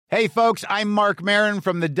Hey, folks, I'm Mark Maron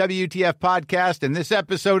from the WTF Podcast, and this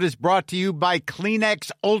episode is brought to you by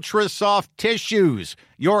Kleenex Ultra Soft Tissues,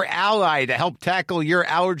 your ally to help tackle your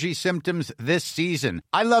allergy symptoms this season.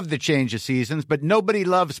 I love the change of seasons, but nobody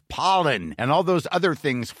loves pollen and all those other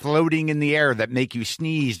things floating in the air that make you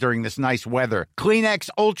sneeze during this nice weather. Kleenex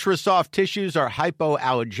Ultra Soft Tissues are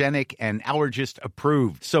hypoallergenic and allergist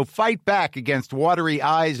approved, so fight back against watery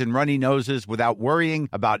eyes and runny noses without worrying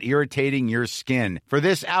about irritating your skin. For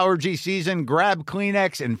this allergy season, grab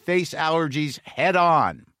Kleenex and face allergies head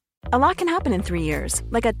on. A lot can happen in 3 years,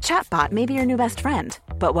 like a chatbot may be your new best friend.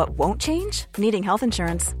 But what won't change? Needing health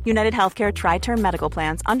insurance. United Healthcare Tri-Term Medical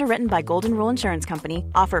Plans, underwritten by Golden Rule Insurance Company,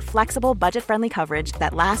 offer flexible, budget-friendly coverage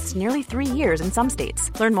that lasts nearly 3 years in some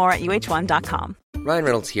states. Learn more at uh1.com. Ryan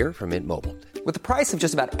Reynolds here from Mint Mobile. With the price of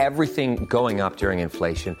just about everything going up during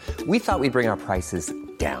inflation, we thought we'd bring our prices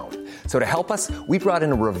down. So to help us, we brought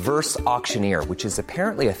in a reverse auctioneer, which is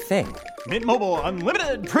apparently a thing. Mint Mobile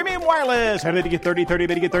Unlimited Premium Wireless. How to get 30, 30,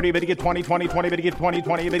 bit to get 30, bit to get 20, 20, 20, bit to get 20,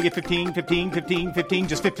 20, bit to get 15, 15, 15, 15,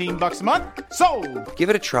 just $15 a month? Sold!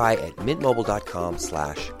 Give it a try at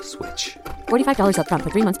mintmobile.com/switch. $45 up front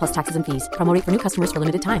for 3 months plus taxes and fees. Promo rate for new customers for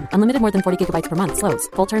limited time. Unlimited more than 40 gigabytes per month. Slows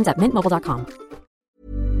full terms at mintmobile.com.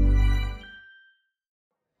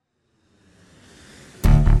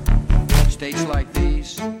 States like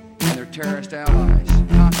these and their terrorist allies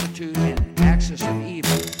constitute an axis of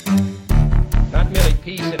evil. Not merely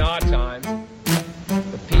peace in our time,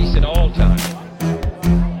 but peace in all time.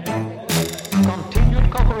 Continued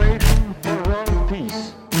cooperation for world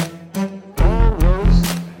peace. All those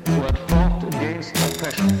who have fought against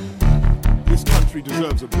oppression. This country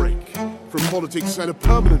deserves a break from politics and a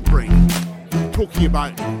permanent break. Talking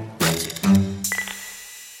about Brexit.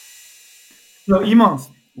 So, Imans,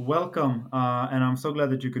 welcome, and I'm so glad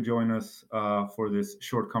that you could join us for this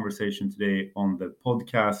short conversation today on the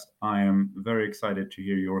podcast. I am very excited to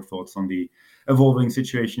hear your thoughts on the evolving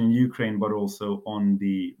situation in Ukraine, but also on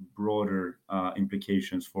the broader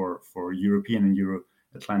implications for European and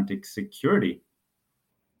Euro-Atlantic security.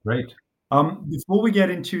 Great. Before we get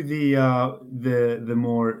into the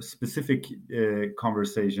more specific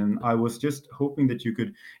conversation, I was just hoping that you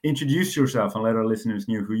could introduce yourself and let our listeners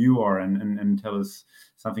know who you are and tell us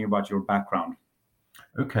something about your background.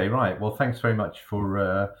 Okay, right. Well, thanks very much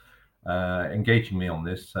for engaging me on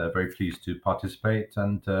this. Very pleased to participate.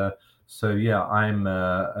 And I'm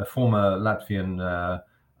a former Latvian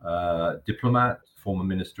diplomat, former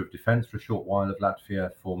Minister of Defense for a short while of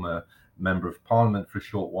Latvia, former Member of Parliament for a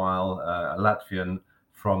short while, a Latvian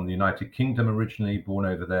from the United Kingdom originally, born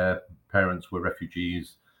over there. Parents were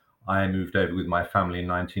refugees. I moved over with my family in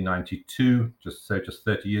 1992, just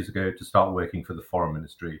 30 years ago, to start working for the Foreign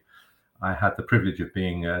Ministry. I had the privilege of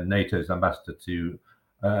being Latvia's ambassador to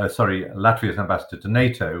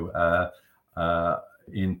NATO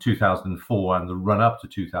in 2004 and the run-up to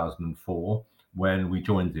 2004 when we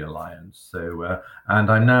joined the alliance. And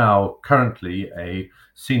I'm now currently a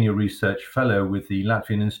senior research fellow with the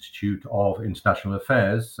Latvian Institute of International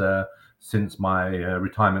Affairs since my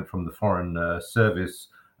retirement from the Foreign Service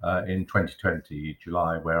in 2020,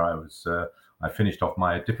 July, where I finished off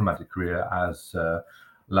my diplomatic career as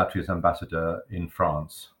Latvia's ambassador in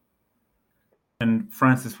France. And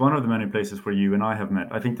France is one of the many places where you and I have met.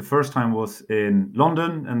 I think the first time was in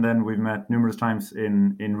London, and then we've met numerous times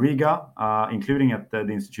in Riga, including at the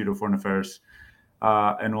Institute of Foreign Affairs,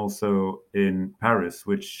 and also in Paris,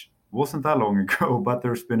 which wasn't that long ago, but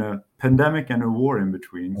there's been a pandemic and a war in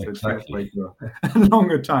between, so Exactly. It feels like a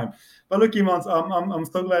longer time. But look, Imans, I'm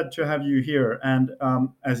so glad to have you here. And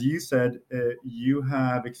as you said, you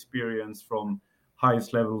have experience from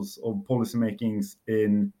highest levels of policy makings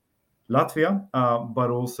in Latvia, but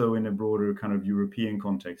also in a broader kind of European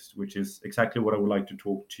context, which is exactly what I would like to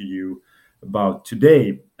talk to you about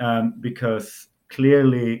today, because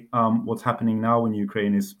clearly what's happening now in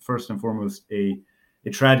Ukraine is first and foremost a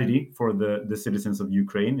tragedy for the citizens of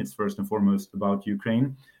Ukraine. It's first and foremost about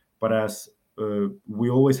Ukraine. But as we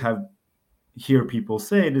always hear people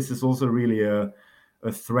say, this is also really a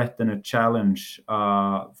threat and a challenge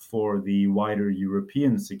for the wider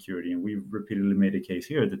European security. And we've repeatedly made a case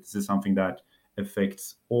here that this is something that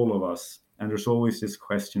affects all of us. And there's always this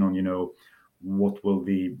question on, what will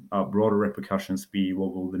the broader repercussions be?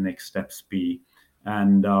 What will the next steps be?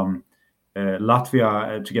 And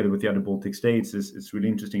Latvia, together with the other Baltic states, is really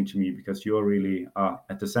interesting to me because you're really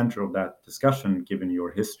at the center of that discussion, given your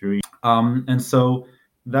history. And so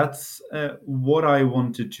that's what I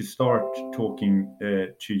wanted to start talking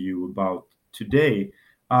to you about today.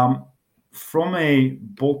 From a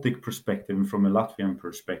Baltic perspective and from a Latvian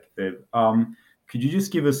perspective, Could you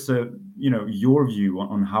just give us, your view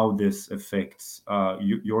on how this affects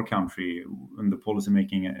your country and the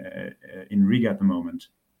policymaking in Riga at the moment?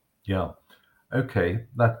 Yeah, okay,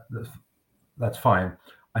 that's fine.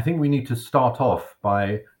 I think we need to start off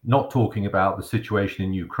by not talking about the situation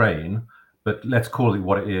in Ukraine, but let's call it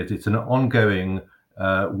what it is. It's an ongoing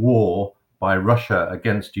war by Russia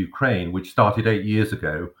against Ukraine, which started 8 years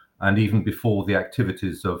ago, and even before the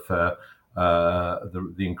activities of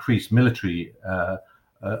the increased military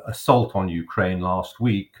assault on Ukraine last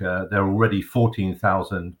week. There are already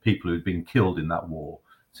 14,000 people who've been killed in that war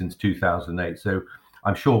since 2008. So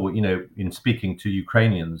I'm sure, in speaking to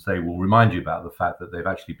Ukrainians, they will remind you about the fact that they've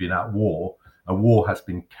actually been at war. A war has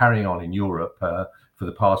been carrying on in Europe for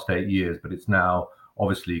the past 8 years, but it's now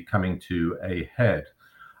obviously coming to a head.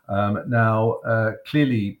 Now,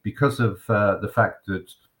 clearly, because of the fact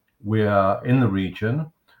that we are in the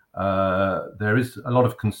region, there is a lot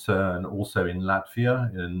of concern also in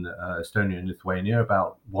Latvia, in Estonia and Lithuania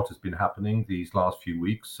about what has been happening these last few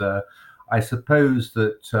weeks. I suppose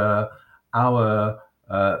that our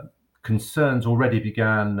concerns already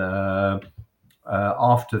began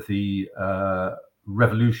after the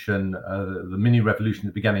revolution, the mini revolution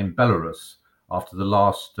that began in Belarus after the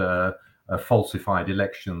last falsified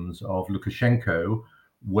elections of Lukashenko,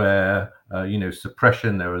 where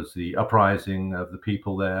suppression, there was the uprising of the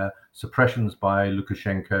people there, suppressions by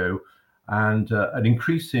Lukashenko, and an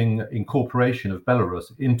increasing incorporation of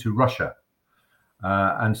Belarus into Russia.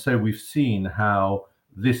 And so we've seen how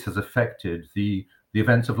this has affected the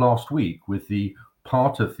events of last week, with the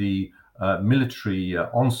part of the military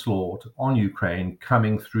onslaught on Ukraine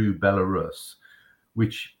coming through Belarus,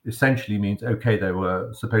 which essentially means, okay, they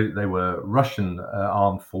were Russian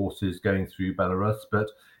armed forces going through Belarus, but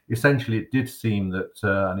essentially it did seem that,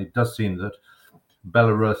 and it does seem that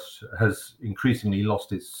Belarus has increasingly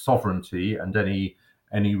lost its sovereignty and any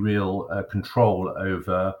real control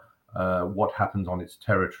over what happens on its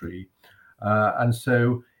territory. And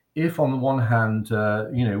so, if on the one hand,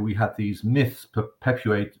 we had these myths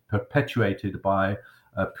perpetuated by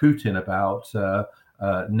Putin about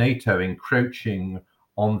NATO encroaching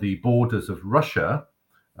on the borders of Russia,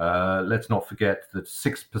 let's not forget that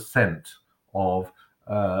 6% of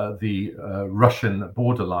the Russian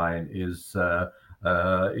borderline is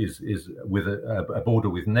with a border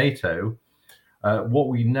with NATO. What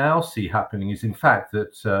we now see happening is, in fact,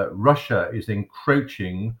 that Russia is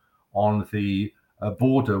encroaching on the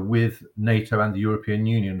border with NATO and the European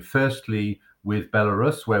Union. Firstly, with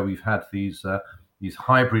Belarus, where we've had these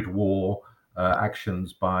hybrid war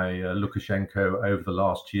actions by Lukashenko over the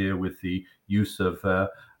last year, with the use of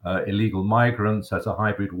illegal migrants as a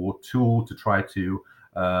hybrid war tool to try to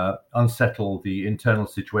unsettle the internal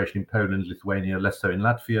situation in Poland, Lithuania, less so in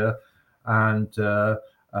Latvia, and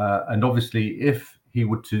obviously, if he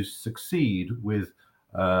were to succeed with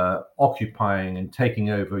occupying and taking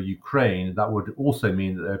over Ukraine, that would also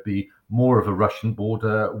mean that there'd be more of a Russian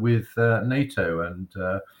border with NATO, and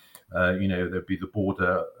there'd be the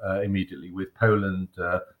border immediately with Poland,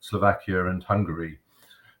 Slovakia, and Hungary.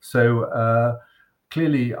 So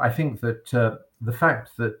clearly, I think that the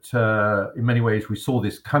fact that in many ways we saw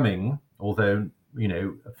this coming, although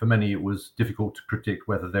for many it was difficult to predict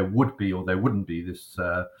whether there would be or there wouldn't be this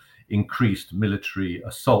increased military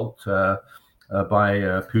assault by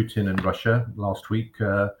Putin and Russia last week.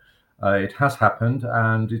 It has happened,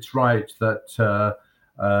 and it's right that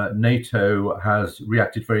NATO has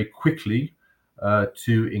reacted very quickly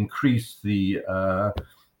to increase the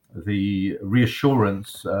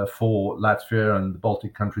reassurance for Latvia and the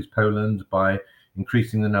Baltic countries, Poland, by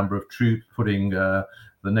increasing the number of troops, putting the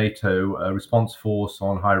NATO response force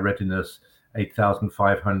on high readiness,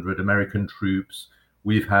 8,500 American troops.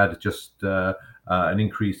 We've had just an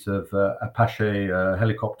increase of Apache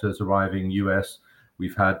helicopters arriving US.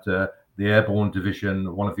 We've had the airborne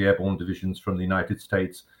division, one of the airborne divisions from the United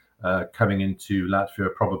States coming into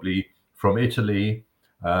Latvia, probably from Italy,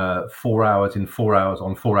 4 hours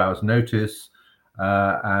on 4 hours notice.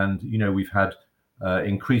 And, we've had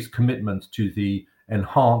increased commitment to the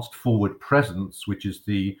enhanced forward presence, which is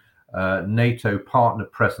the NATO partner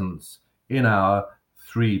presence in our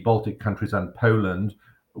 3 Baltic countries and Poland,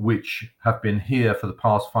 which have been here for the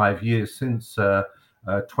past 5 years, since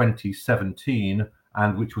 2017,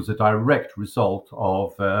 and which was a direct result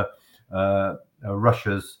of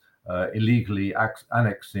Russia's illegally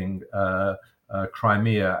annexing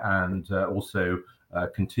Crimea, and also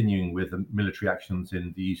continuing with the military actions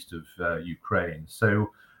in the east of Ukraine.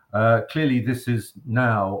 So clearly this is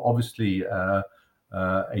now obviously a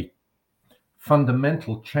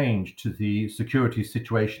fundamental change to the security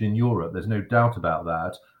situation in Europe. There's no doubt about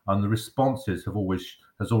that. and the responses have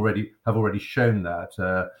already shown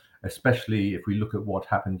that. Especially if we look at what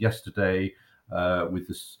happened yesterday with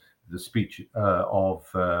the speech of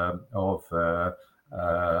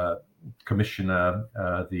Commissioner,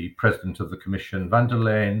 the President of the Commission, van der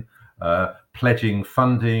Leyen, pledging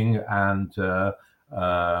funding and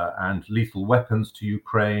lethal weapons to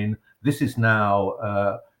Ukraine. This is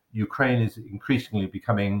now Ukraine is increasingly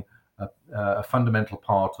becoming a fundamental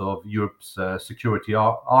part of Europe's security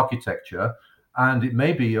architecture, and it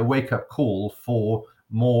may be a wake-up call for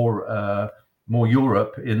more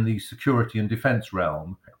Europe in the security and defence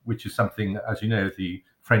realm, which is something, as you know, the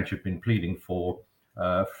French have been pleading for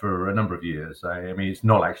a number of years. I mean, it's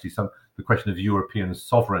not actually the question of European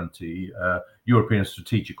sovereignty, European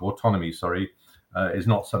strategic autonomy, is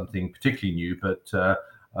not something particularly new, but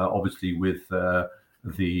obviously with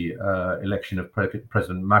the election of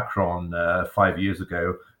President Macron 5 years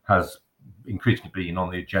ago has increasingly been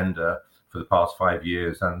on the agenda for the past 5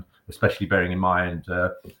 years, and especially bearing in mind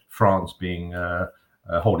France being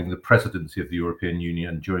holding the presidency of the European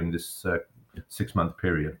Union during this 6-month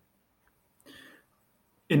period.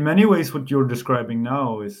 In many ways, what you're describing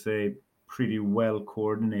now is a pretty well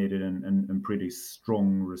coordinated and pretty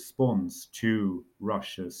strong response to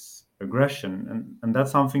Russia's aggression. And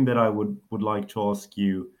that's something that I would like to ask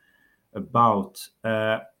you about.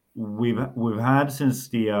 We've had, since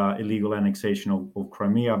the illegal annexation of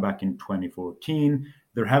Crimea back in 2014,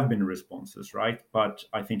 there have been responses, right? But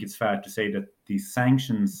I think it's fair to say that the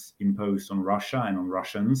sanctions imposed on Russia and on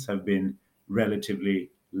Russians have been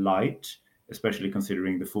relatively light, especially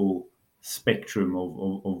considering the full spectrum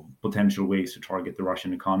of potential ways to target the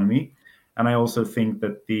Russian economy. And I also think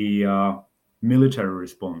that the military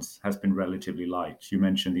response has been relatively light. You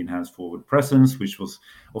mentioned the enhanced forward presence, which was,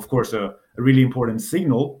 of course, a really important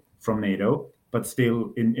signal from NATO, but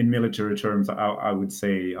still in military terms, I would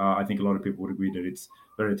say, I think a lot of people would agree that it's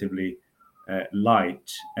relatively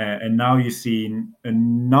light. And now you've seen a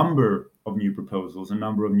number of new proposals, a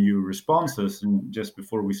number of new responses. And just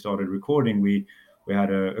before we started recording, we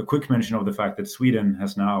had a quick mention of the fact that Sweden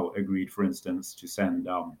has now agreed, for instance, to send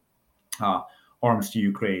arms to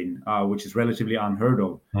Ukraine, which is relatively unheard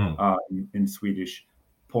of in Swedish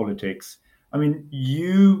politics. I mean,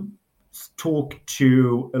 you talk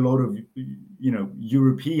to a lot of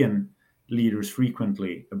European leaders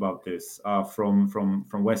frequently about this, from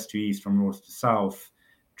west to east, from north to south.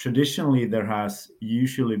 Traditionally, there has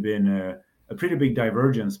usually been a pretty big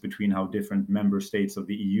divergence between how different member states of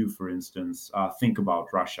the EU, for instance, think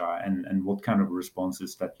about Russia and what kind of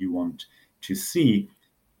responses that you want to see.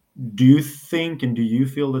 Do you think and do you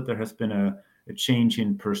feel that there has been a change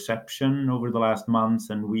in perception over the last months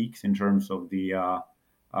and weeks in terms of the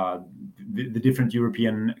different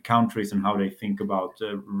European countries and how they think about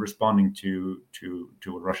responding to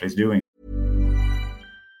what Russia is doing?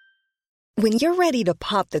 When you're ready to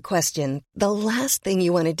pop the question, the last thing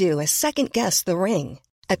you want to do is second-guess the ring.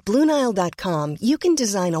 At BlueNile.com, you can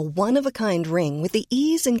design a one-of-a-kind ring with the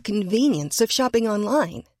ease and convenience of shopping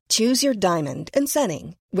online. Choose your diamond and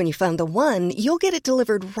setting. When you find the one, you'll get it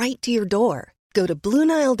delivered right to your door. Go to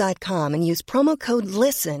BlueNile.com and use promo code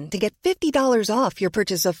LISTEN to get $50 off your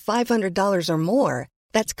purchase of $500 or more.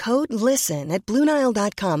 That's code LISTEN at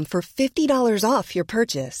BlueNile.com for $50 off your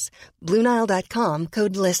purchase. BlueNile.com,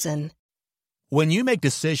 code LISTEN. When you make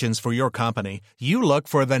decisions for your company, you look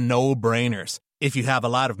for the no-brainers. If you have a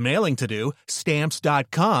lot of mailing to do,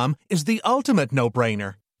 Stamps.com is the ultimate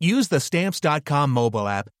no-brainer. Use the Stamps.com mobile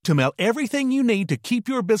app to mail everything you need to keep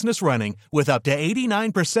your business running with up to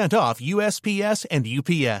 89% off USPS and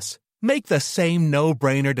UPS. Make the same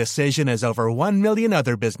no-brainer decision as over 1 million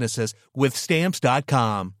other businesses with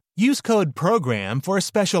Stamps.com. Use code PROGRAM for a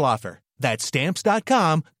special offer. That's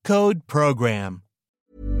Stamps.com, code PROGRAM.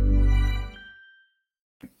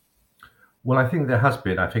 Well, I think there's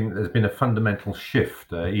been a fundamental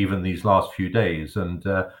shift even these last few days. And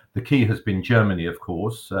the key has been Germany, of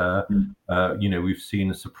course. We've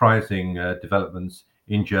seen surprising developments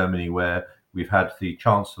in Germany where we've had the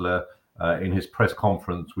Chancellor in his press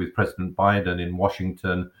conference with President Biden in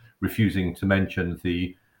Washington refusing to mention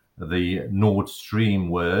the Nord Stream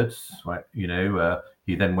words. Right?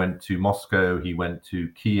 He then went to Moscow, he went to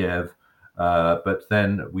Kiev, but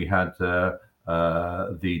then we had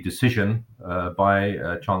the decision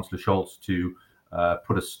by Chancellor Scholz to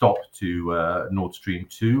put a stop to Nord Stream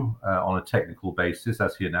 2 on a technical basis,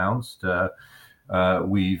 as he announced.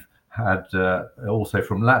 We've had also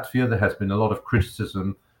from Latvia, there has been a lot of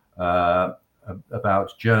criticism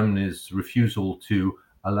about Germany's refusal to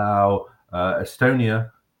allow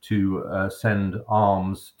Estonia to send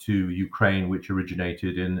arms to Ukraine, which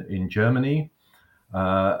originated in Germany.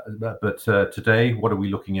 But today, what are we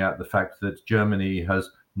looking at? The fact that Germany has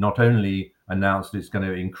not only announced it's going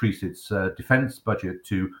to increase its defense budget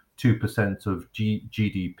to 2% of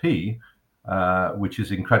GDP, which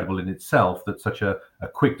is incredible in itself that such a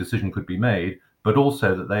quick decision could be made, but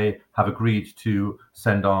also that they have agreed to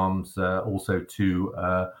send arms also to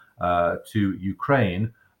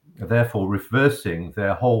Ukraine, therefore reversing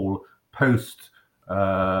their whole post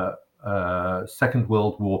Second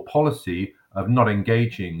World War policy of not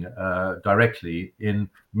engaging directly in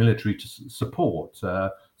military support.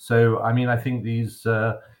 So, I mean, I think these,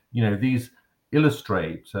 these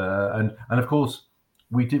illustrate, and of course,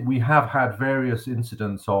 we have had various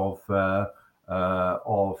incidents of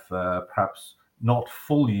perhaps not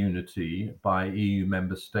full unity by EU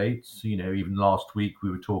member states. Even last week we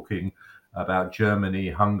were talking about Germany,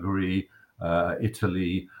 Hungary,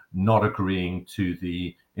 Italy not agreeing to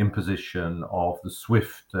the imposition of the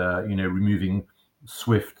SWIFT, removing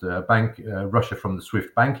SWIFT Russia from the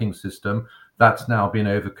SWIFT banking system. That's now been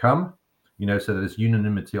overcome, so there's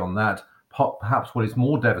unanimity on that. Perhaps what is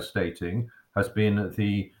more devastating has been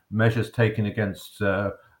the measures taken against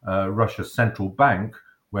Russia's central bank,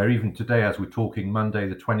 where even today, as we're talking Monday,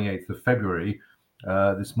 the 28th of February,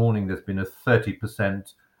 this morning, there's been a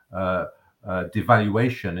 30%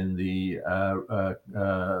 devaluation in the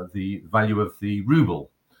value of the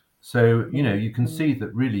ruble. So, you can see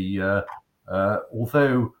that really,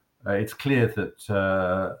 although it's clear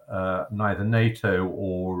that neither NATO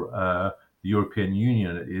or the European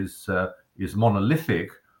Union is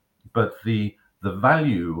monolithic, but the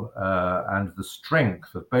value and the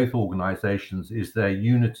strength of both organizations is their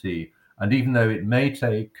unity. And even though it may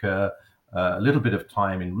take a little bit of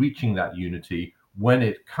time in reaching that unity, when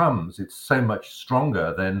it comes, it's so much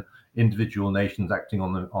stronger than individual nations acting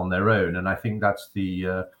on their own. And I think that's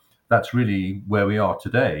really where we are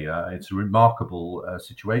today. It's a remarkable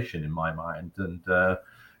situation in my mind, and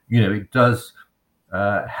it does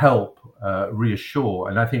help reassure.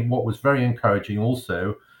 And I think what was very encouraging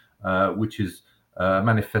also, which is a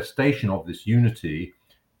manifestation of this unity,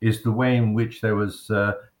 is the way in which there was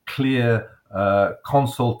clear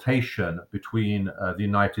consultation between the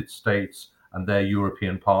United States and their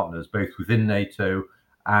European partners, both within NATO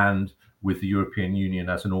and with the European Union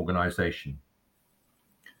as an organization.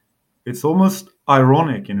 It's almost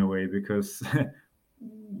ironic in a way, because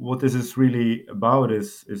what this is really about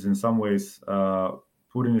is in some ways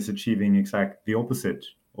Putin is achieving exact the opposite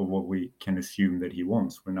of what we can assume that he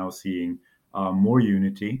wants. We're now seeing more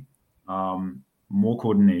unity, more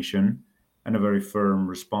coordination, and a very firm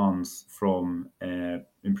response from,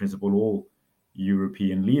 in principle, all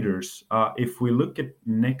European leaders. If we look at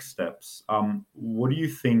next steps, what do you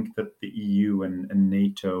think that the EU and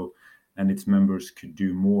NATO and its members could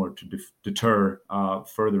do more to deter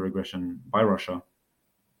further aggression by Russia?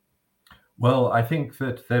 Well, I think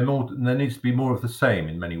that there needs to be more of the same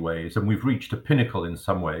in many ways, and we've reached a pinnacle in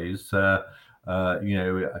some ways.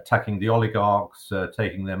 Attacking the oligarchs,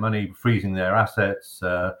 taking their money, freezing their assets,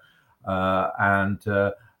 and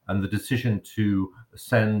the decision to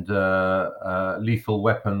send lethal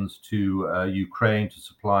weapons to Ukraine, to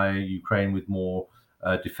supply Ukraine with more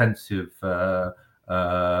defensive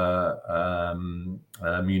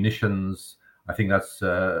munitions. I think that's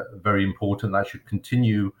very important. That should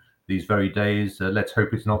continue these very days. Let's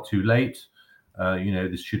hope it's not too late.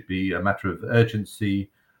 This should be a matter of urgency.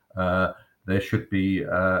 There should be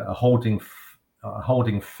a holding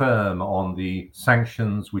firm on the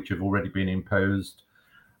sanctions which have already been imposed,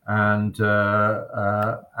 and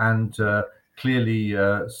clearly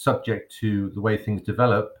subject to the way things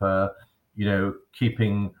develop.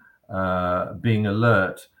 Keeping being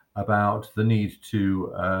alert about the need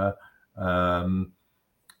to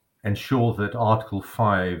ensure that Article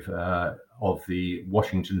 5 of the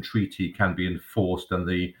Washington Treaty can be enforced, and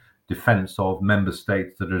the defense of member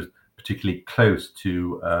states that are particularly close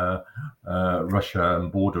to Russia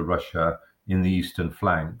and border Russia in the eastern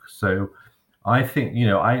flank. So I think,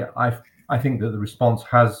 I think that the response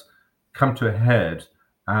has come to a head,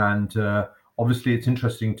 and obviously it's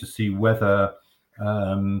interesting to see whether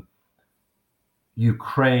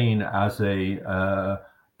Ukraine as a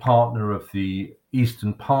partner of the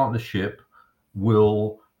Eastern Partnership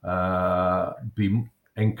will be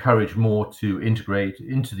encouraged more to integrate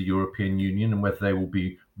into the European Union, and whether they will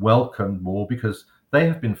be welcomed more, because they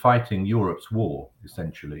have been fighting Europe's war,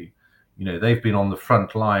 essentially. They've been on the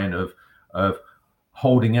front line of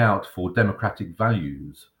holding out for democratic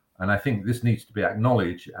values. And I think this needs to be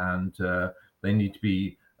acknowledged, and they need to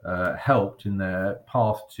be helped in their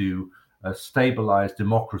path to stabilize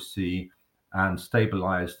democracy and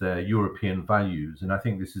stabilize their European values. And I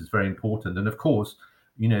think this is very important. And of course,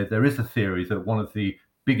 there is a theory that one of the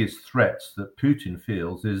biggest threats that Putin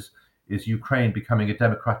feels is Ukraine becoming a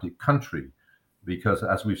democratic country, because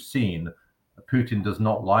as we've seen, Putin does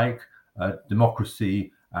not like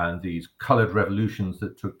democracy and these colored revolutions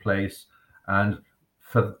that took place. And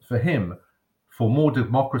for him, for more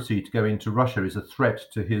democracy to go into Russia is a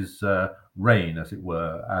threat to his reign, as it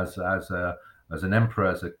were, as an emperor,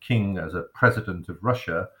 as a king, as a president of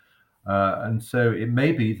Russia. And so it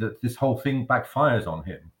may be that this whole thing backfires on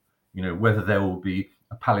him. Whether there will be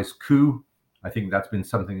a palace coup, I think that's been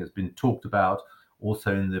something that's been talked about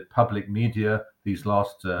also in the public media these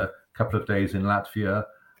last couple of days in Latvia.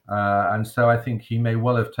 And so I think he may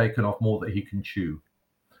well have taken off more that he can chew.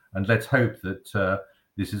 And let's hope that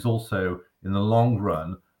this is also, in the long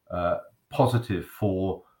run, positive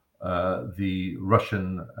for the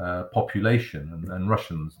Russian population and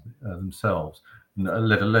Russians themselves,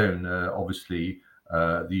 let alone, obviously,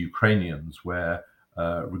 the Ukrainians, where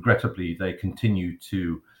regrettably they continue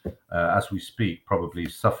to, as we speak, probably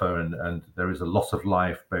suffer, and there is a loss of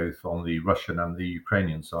life both on the Russian and the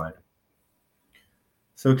Ukrainian side.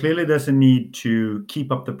 So clearly there's a need to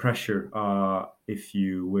keep up the pressure, if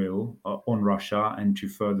you will, on Russia, and to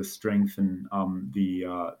further strengthen the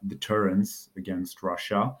deterrence against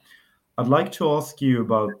Russia. I'd like to ask you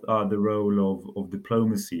about the role of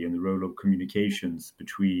diplomacy and the role of communications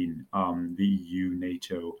between the EU,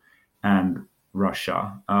 NATO, and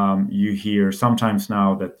Russia. You hear sometimes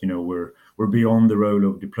now that we're beyond the role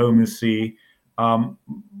of diplomacy.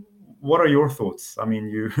 What are your thoughts? I mean,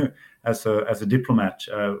 you as a diplomat,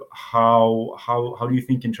 how do you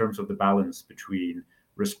think in terms of the balance between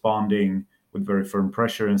responding with very firm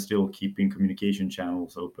pressure and still keeping communication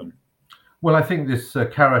channels open? Well, I think this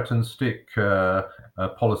carrot and stick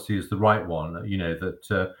policy is the right one.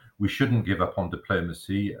 That we shouldn't give up on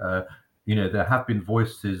diplomacy. There have been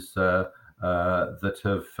voices that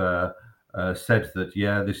have said that,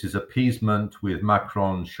 this is appeasement with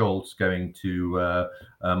Macron, Scholz going to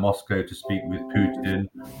Moscow to speak with Putin.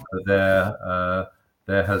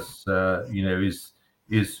 There has,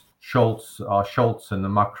 is Scholz and the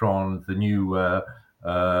Macron the new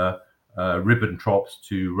Ribbentrops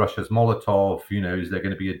to Russia's Molotov? Is there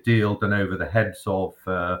going to be a deal done over the heads of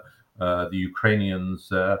the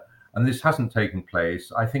Ukrainians? And this hasn't taken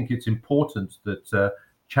place. I think it's important that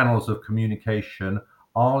channels of communication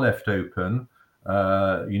are left open,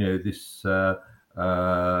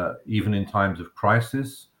 even in times of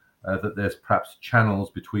crisis, that there's perhaps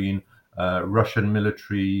channels between Russian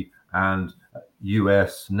military and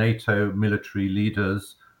US, NATO military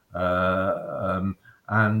leaders.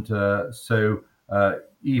 So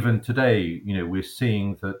even today, we're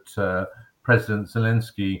seeing that President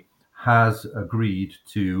Zelensky has agreed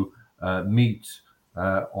to meet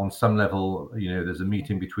on some level. There's a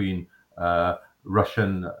meeting between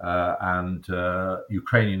Russian and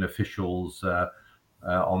Ukrainian officials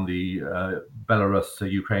on the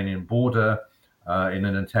Belarus-Ukrainian border in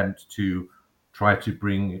an attempt to try to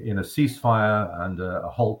bring in a ceasefire and a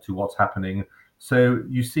halt to what's happening. So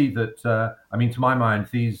you see that, to my mind,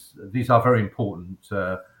 these are very important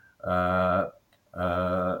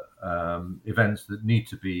events that need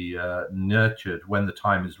to be nurtured when the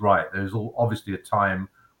time is right. There's obviously a time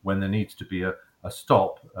when there needs to be a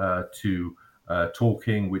stop to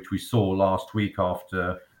talking, which we saw last week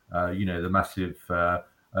after, the massive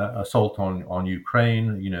assault on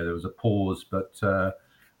Ukraine. There was a pause, but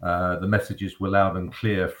the messages were loud and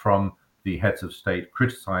clear from the heads of state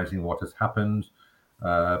criticizing what has happened.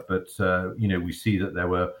 But we see that there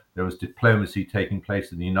was diplomacy taking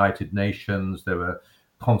place in the United Nations. There were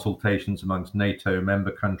consultations amongst NATO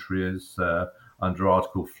member countries under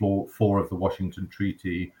Article 4 of the Washington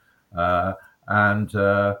Treaty. Let's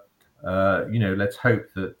hope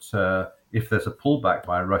that if there's a pullback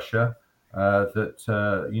by Russia,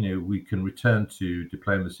 that we can return to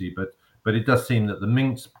diplomacy. But it does seem that the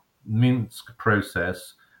Minsk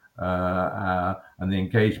process and the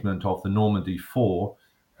engagement of the Normandy 4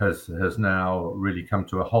 has now really come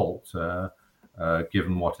to a halt,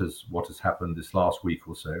 given what has happened this last week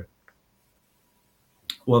or so.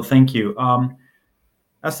 Well, thank you.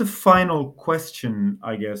 As a final question,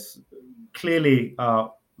 I guess, clearly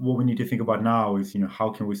what we need to think about now is, how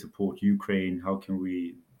can we support Ukraine? How can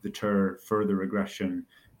we deter further aggression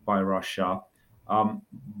by Russia?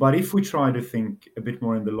 But if we try to think a bit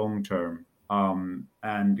more in the long term,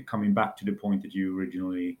 and coming back to the point that you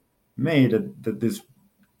originally made, that this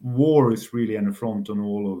war is really an affront on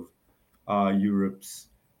all of Europe's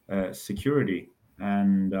security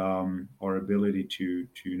and our ability to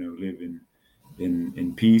live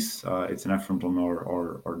in peace. It's an affront on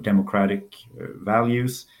our democratic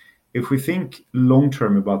values. If we think long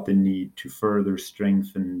term about the need to further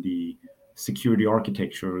strengthen the security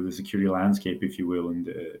architecture or the security landscape, if you will,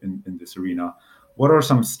 in this arena, what are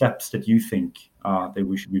some steps that you think that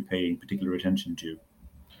we should be paying particular attention to?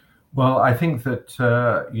 Well, I think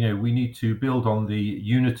that we need to build on the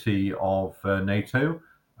unity of NATO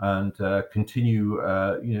and continue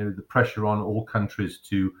the pressure on all countries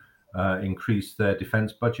to increase their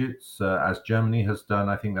defense budgets, as Germany has done.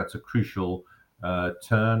 I think that's a crucial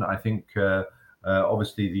turn. I think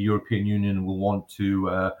obviously the European Union will want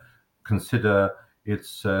to consider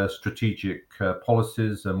its strategic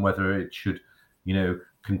policies and whether it should,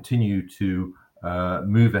 continue to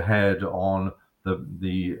move ahead on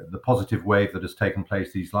the positive wave that has taken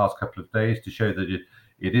place these last couple of days to show that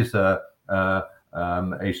it is a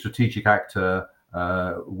strategic actor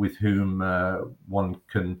with whom one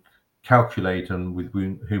can calculate and with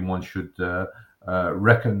whom one should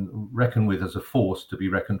reckon with as a force to be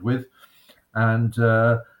reckoned with. And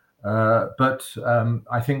but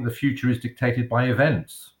I think the future is dictated by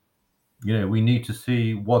events. We need to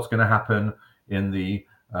see what's going to happen in the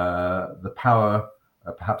power.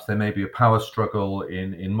 Perhaps there may be a power struggle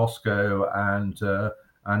in Moscow, and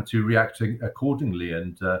to react accordingly.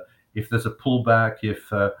 And if there's a pullback,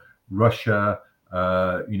 if Russia,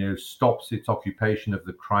 stops its occupation of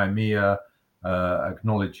the Crimea,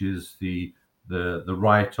 acknowledges the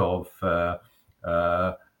right of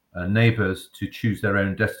neighbors to choose their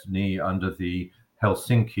own destiny under the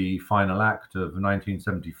Helsinki Final Act of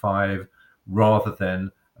 1975, rather than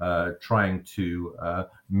trying to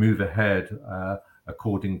move ahead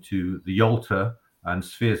according to the Yalta and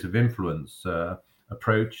spheres of influence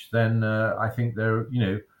approach, then I think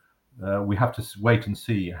we have to wait and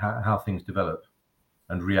see how things develop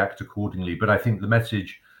and react accordingly. But I think the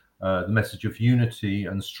message of unity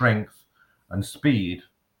and strength and speed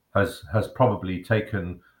has probably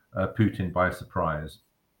taken Putin by surprise.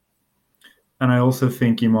 And I also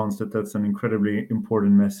think, Imans, that's an incredibly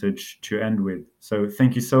important message to end with. So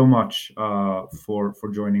thank you so much for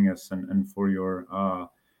joining us and for your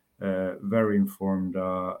very informed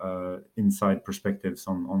inside perspectives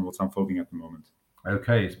on what's unfolding at the moment.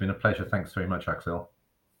 Okay, it's been a pleasure. Thanks very much, Axel.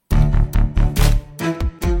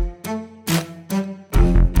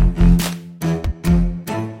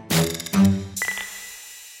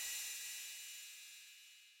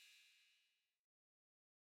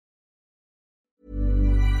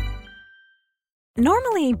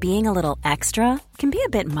 Normally, being a little extra can be a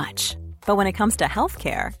bit much, but when it comes to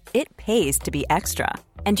healthcare, it pays to be extra.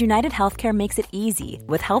 And United Healthcare makes it easy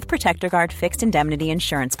with Health Protector Guard fixed indemnity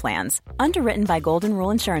insurance plans. Underwritten by Golden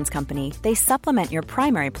Rule Insurance Company, they supplement your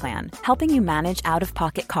primary plan, helping you manage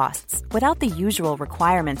out-of-pocket costs without the usual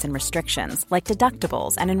requirements and restrictions like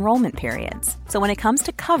deductibles and enrollment periods. So when it comes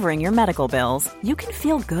to covering your medical bills, you can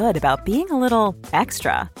feel good about being a little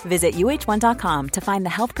extra. Visit uh1.com to find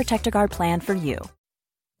the Health Protector Guard plan for you.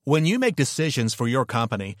 When you make decisions for your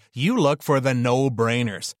company, you look for the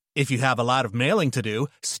no-brainers. If you have a lot of mailing to do,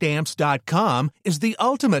 Stamps.com is the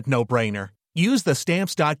ultimate no-brainer. Use the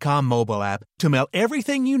Stamps.com mobile app to mail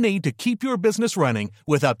everything you need to keep your business running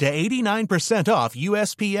with up to 89% off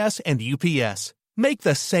USPS and UPS. Make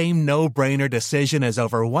the same no-brainer decision as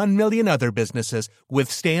over 1 million other businesses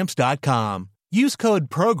with Stamps.com. Use code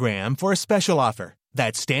PROGRAM for a special offer.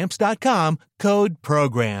 That's Stamps.com, code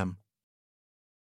PROGRAM.